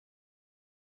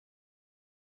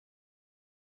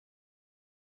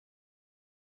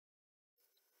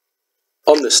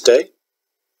On this day,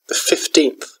 the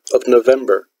 15th of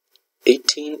November,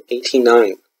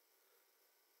 1889,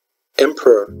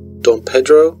 Emperor Dom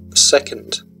Pedro II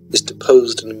is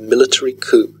deposed in a military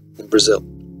coup in Brazil.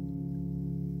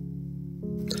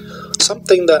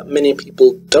 Something that many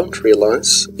people don't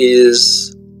realize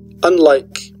is,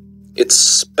 unlike its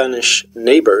Spanish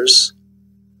neighbors,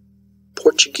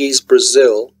 Portuguese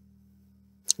Brazil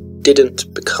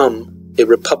didn't become a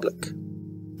republic,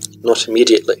 not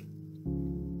immediately.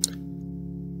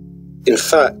 In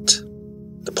fact,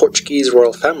 the Portuguese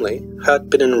royal family had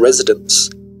been in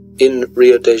residence in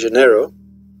Rio de Janeiro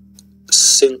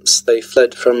since they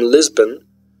fled from Lisbon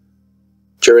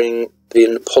during the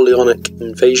Napoleonic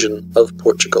invasion of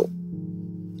Portugal.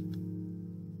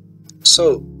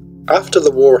 So, after the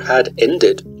war had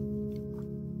ended,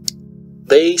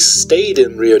 they stayed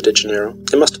in Rio de Janeiro.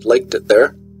 They must have liked it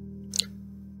there.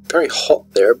 Very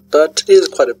hot there, but it is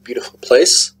quite a beautiful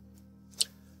place.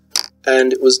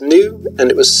 And it was new, and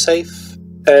it was safe,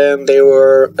 and they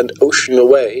were an ocean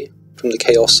away from the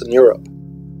chaos in Europe.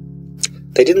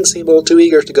 They didn't seem all too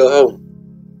eager to go home.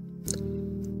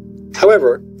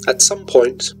 However, at some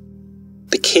point,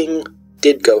 the king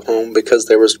did go home because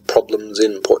there was problems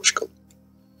in Portugal.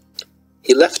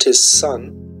 He left his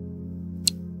son,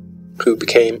 who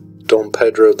became Dom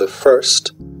Pedro I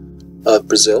of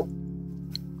Brazil,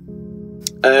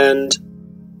 and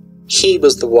he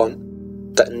was the one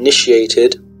that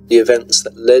initiated the events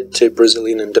that led to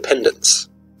Brazilian independence.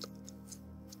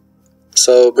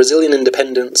 So Brazilian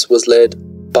independence was led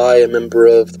by a member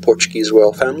of the Portuguese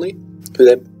royal family, who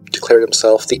then declared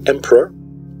himself the emperor,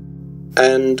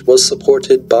 and was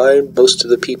supported by most of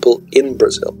the people in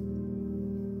Brazil.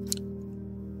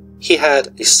 He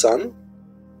had a son,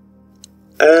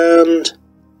 and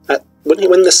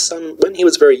when the son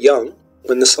was very young,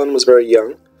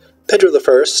 Pedro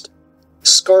I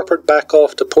scarpered back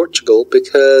off to Portugal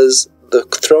because the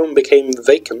throne became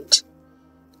vacant,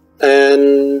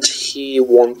 and he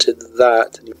wanted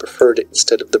that, and he preferred it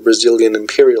instead of the Brazilian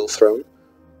imperial throne,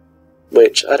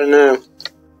 which, I don't know,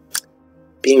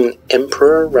 being an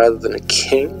emperor rather than a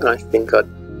king, I think I'd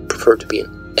prefer to be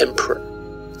an emperor,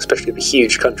 especially in a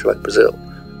huge country like Brazil.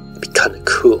 It'd be kind of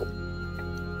cool.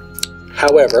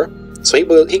 However, so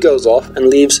he goes off and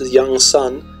leaves his young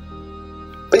son,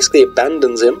 basically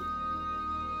abandons him,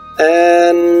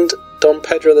 and Dom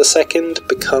Pedro II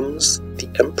becomes the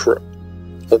emperor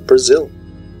of Brazil.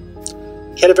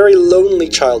 He had a very lonely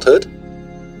childhood.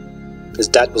 His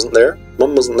dad wasn't there,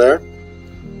 mum wasn't there,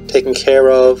 taken care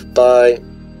of by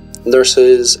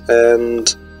nurses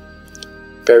and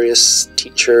various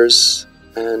teachers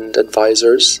and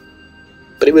advisors.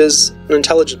 But he was an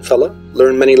intelligent fellow,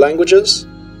 learned many languages,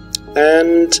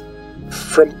 and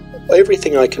from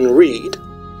everything I can read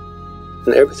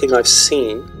and everything I've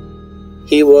seen,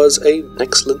 he was an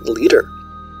excellent leader.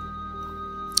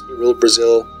 He ruled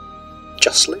Brazil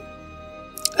justly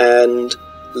and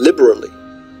liberally.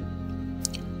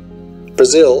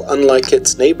 Brazil, unlike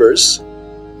its neighbors,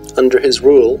 under his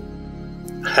rule,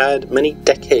 had many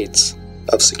decades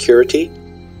of security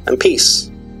and peace.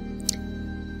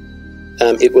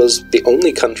 It was the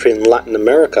only country in Latin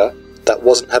America that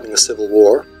wasn't having a civil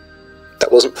war,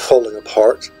 that wasn't falling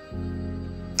apart,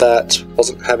 that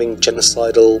wasn't having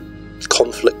genocidal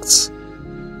conflicts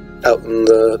out in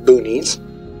the boonies,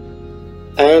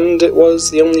 and it was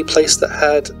the only place that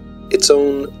had its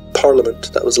own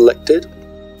parliament that was elected.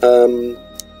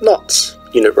 Not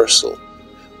universal,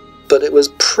 but it was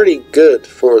pretty good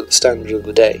for the standard of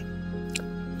the day.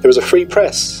 There was a free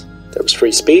press, there was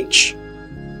free speech,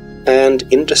 and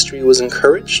industry was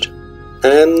encouraged,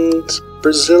 and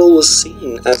Brazil was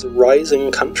seen as a rising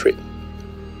country.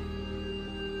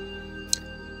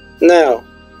 Now,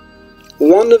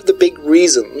 one of the big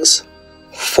reasons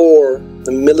for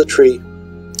the military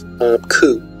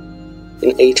coup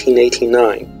in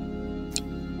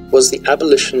 1889 was the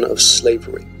abolition of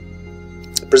slavery.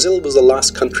 Brazil was the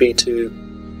last country to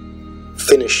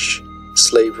finish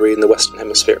slavery in the Western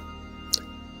Hemisphere,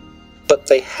 but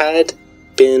they had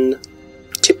been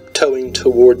tiptoeing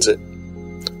towards it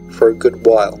for a good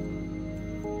while.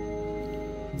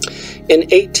 In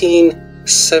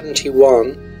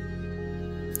 1871,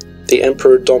 the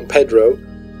Emperor Dom Pedro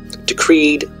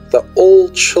decreed that all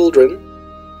children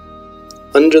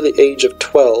under the age of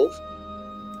 12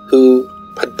 who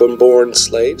had been born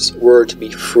slaves were to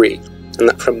be free, and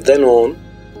that from then on,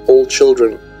 all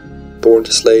children born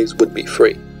to slaves would be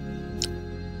free.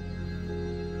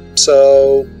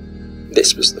 So,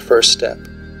 this was the first step.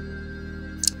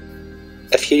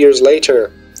 A few years later,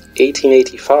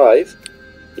 1885,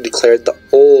 he declared that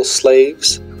all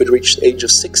slaves who had reached the age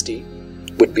of 60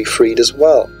 would be freed as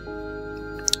well.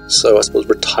 So I suppose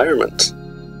retirement,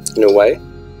 in a way.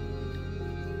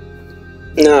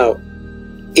 Now,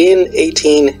 in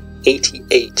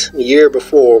 1888, a year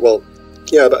before, well,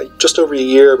 yeah, about just over a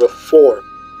year before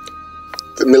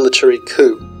the military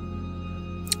coup,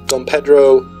 Dom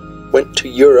Pedro went to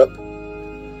Europe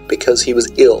because he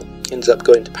was ill. He ended up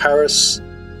going to Paris,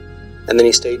 and then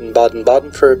he stayed in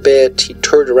Baden-Baden for a bit. He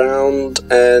toured around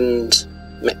and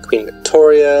met Queen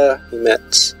Victoria. He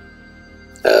met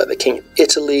the King of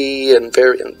Italy and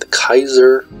the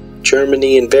Kaiser,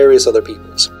 Germany, and various other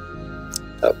peoples.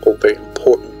 All very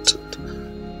important,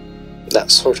 and that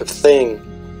sort of thing.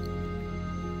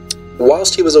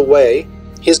 Whilst he was away,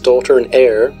 his daughter and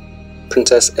heir,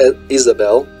 Princess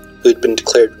Isabel, who had been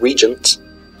declared regent,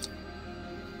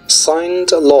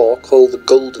 signed a law called the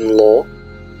Golden Law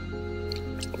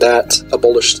that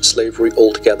abolished slavery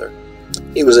altogether.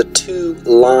 It was a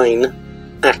 2-line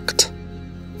act.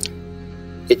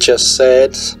 It just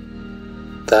said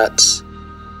that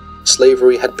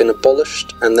slavery had been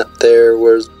abolished and that there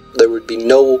would be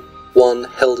no one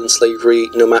held in slavery,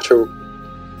 no matter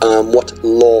what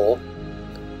law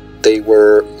they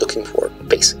were looking for,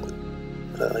 basically.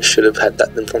 I should have had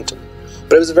that in front of me.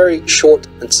 But it was a very short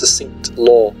and succinct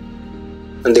law,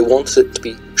 and they wanted it to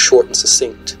be short and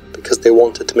succinct because they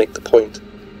wanted to make the point.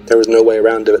 There was no way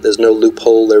around it, there's no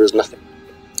loophole, there was nothing.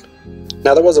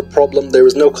 Now there was a problem, there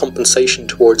was no compensation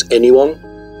towards anyone,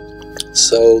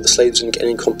 so the slaves didn't get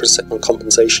any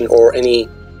compensation or any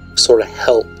sort of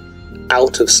help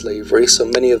out of slavery, so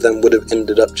many of them would have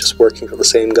ended up just working for the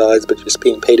same guys but just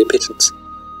being paid a pittance.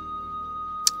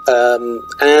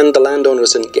 And the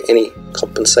landowners didn't get any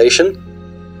compensation,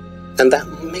 and that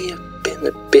may have been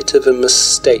a bit of a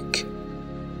mistake,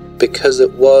 because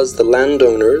it was the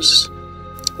landowners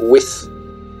with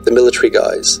the military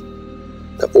guys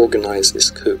that organised this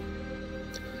coup.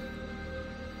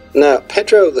 Now,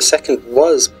 Pedro II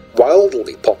was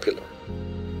wildly popular.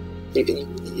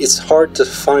 It's hard to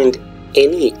find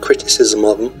any criticism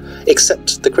of him,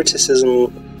 except the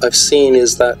criticism I've seen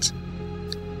is that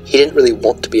he didn't really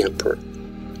want to be emperor.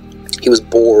 He was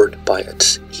bored by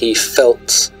it. He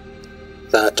felt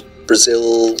that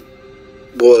Brazil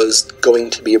was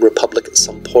going to be a republic at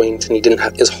some point, and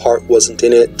his heart wasn't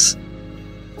in it.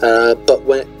 But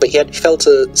he felt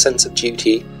a sense of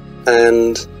duty,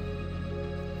 and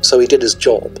so he did his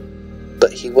job.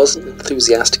 But he wasn't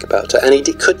enthusiastic about it, and he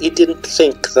didn't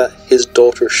think that his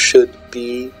daughter should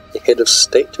be the head of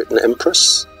state or an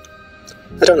empress.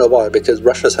 I don't know why, because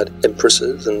Russia's had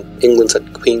empresses, and England's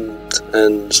had queens,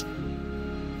 and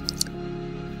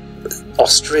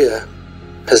Austria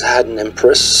has had an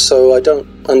empress, so I don't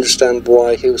understand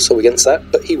why he was so against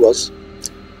that, but he was.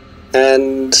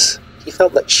 And he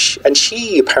felt that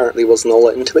she apparently wasn't all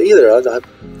that into it either. I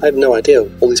have no idea.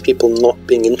 All these people not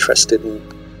being interested in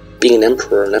being an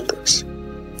emperor or an empress.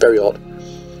 Very odd.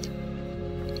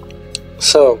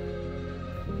 So,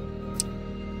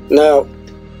 now,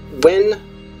 when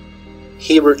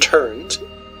he returned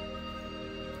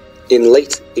in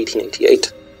late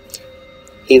 1888,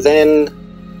 he then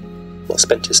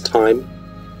spent his time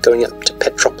going up to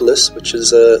Petropolis, which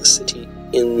is a city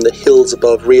in the hills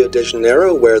above Rio de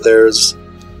Janeiro, where there's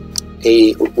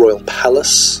a royal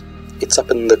palace. It's up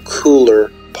in the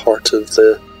cooler part of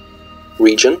the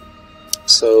region,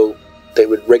 so they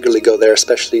would regularly go there,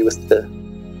 especially with the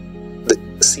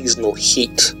seasonal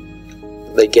heat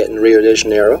they get in Rio de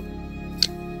Janeiro.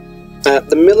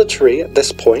 The military at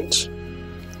this point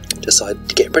decided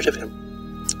to get rid of him,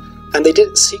 and they did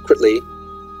it secretly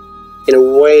in a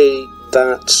way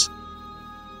that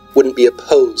wouldn't be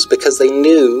opposed, because they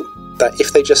knew that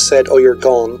if they just said, "Oh, you're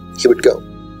gone," he would go.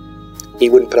 He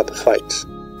wouldn't put up a fight,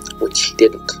 which he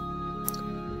didn't.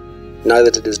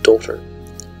 Neither did his daughter.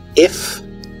 If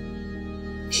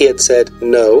he had said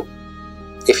no,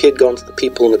 if he had gone to the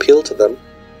people and appealed to them,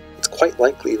 it's quite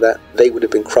likely that they would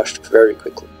have been crushed very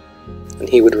quickly, and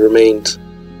he would have remained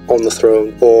on the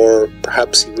throne, or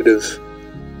perhaps he would have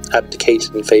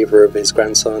abdicated in favour of his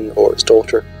grandson or his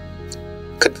daughter.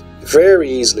 Could very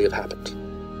easily have happened.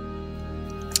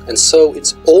 And so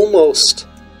it's almost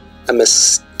a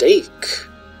mistake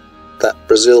that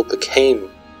Brazil became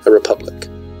a republic.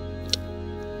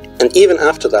 And even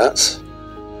after that,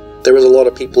 there was a lot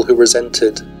of people who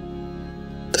resented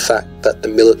the fact that the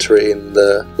military and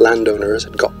the landowners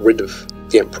had got rid of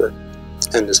the emperor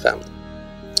and his family.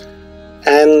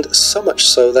 And so much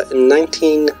so that in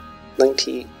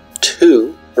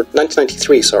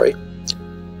 1993,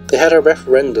 they had a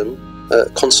referendum, a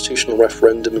constitutional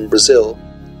referendum in Brazil.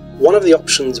 One of the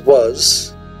options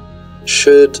was,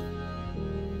 should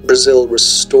Brazil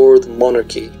restore the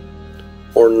monarchy,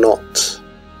 or not?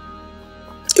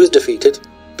 It was defeated,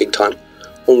 big time.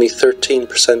 Only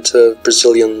 13% of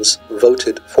Brazilians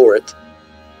voted for it.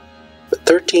 But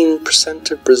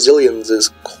 13% of Brazilians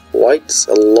is quite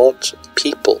a lot of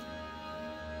people.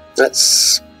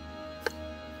 That's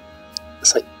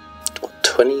like, what,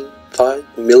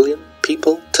 25 million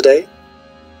people today?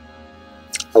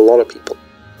 A lot of people.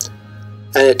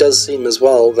 And it does seem as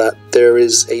well that there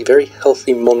is a very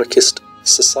healthy monarchist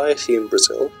society in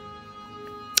Brazil.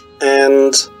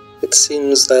 And it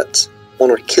seems that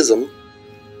monarchism,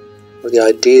 or the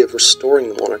idea of restoring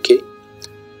the monarchy,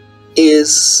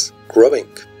 is growing.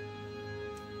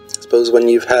 I suppose when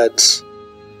you've had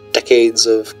decades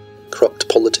of corrupt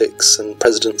politics and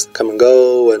presidents that come and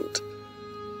go, and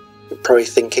you're probably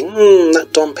thinking, that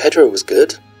Dom Pedro was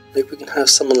good. Maybe we can have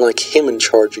someone like him in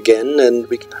charge again, and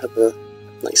we can have a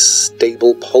nice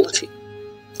stable polity.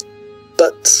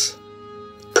 But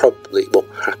probably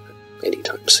won't happen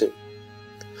anytime soon.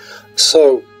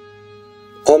 So,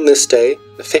 on this day,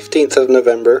 the 15th of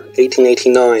November,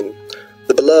 1889,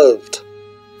 the beloved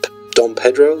Dom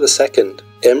Pedro II,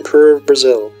 Emperor of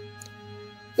Brazil,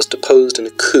 was deposed in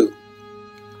a coup.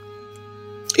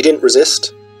 He didn't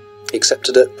resist, he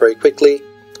accepted it very quickly,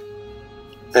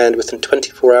 and within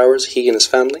 24 hours he and his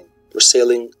family were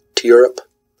sailing to Europe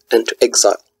and to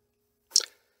exile.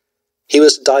 He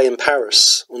was to die in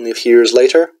Paris only a few years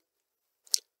later.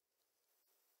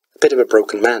 A bit of a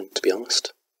broken man, to be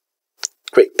honest.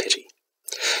 Great pity.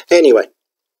 Anyway,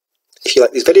 if you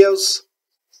like these videos,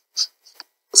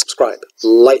 subscribe,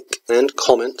 like and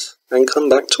comment, and come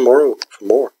back tomorrow for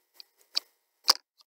more.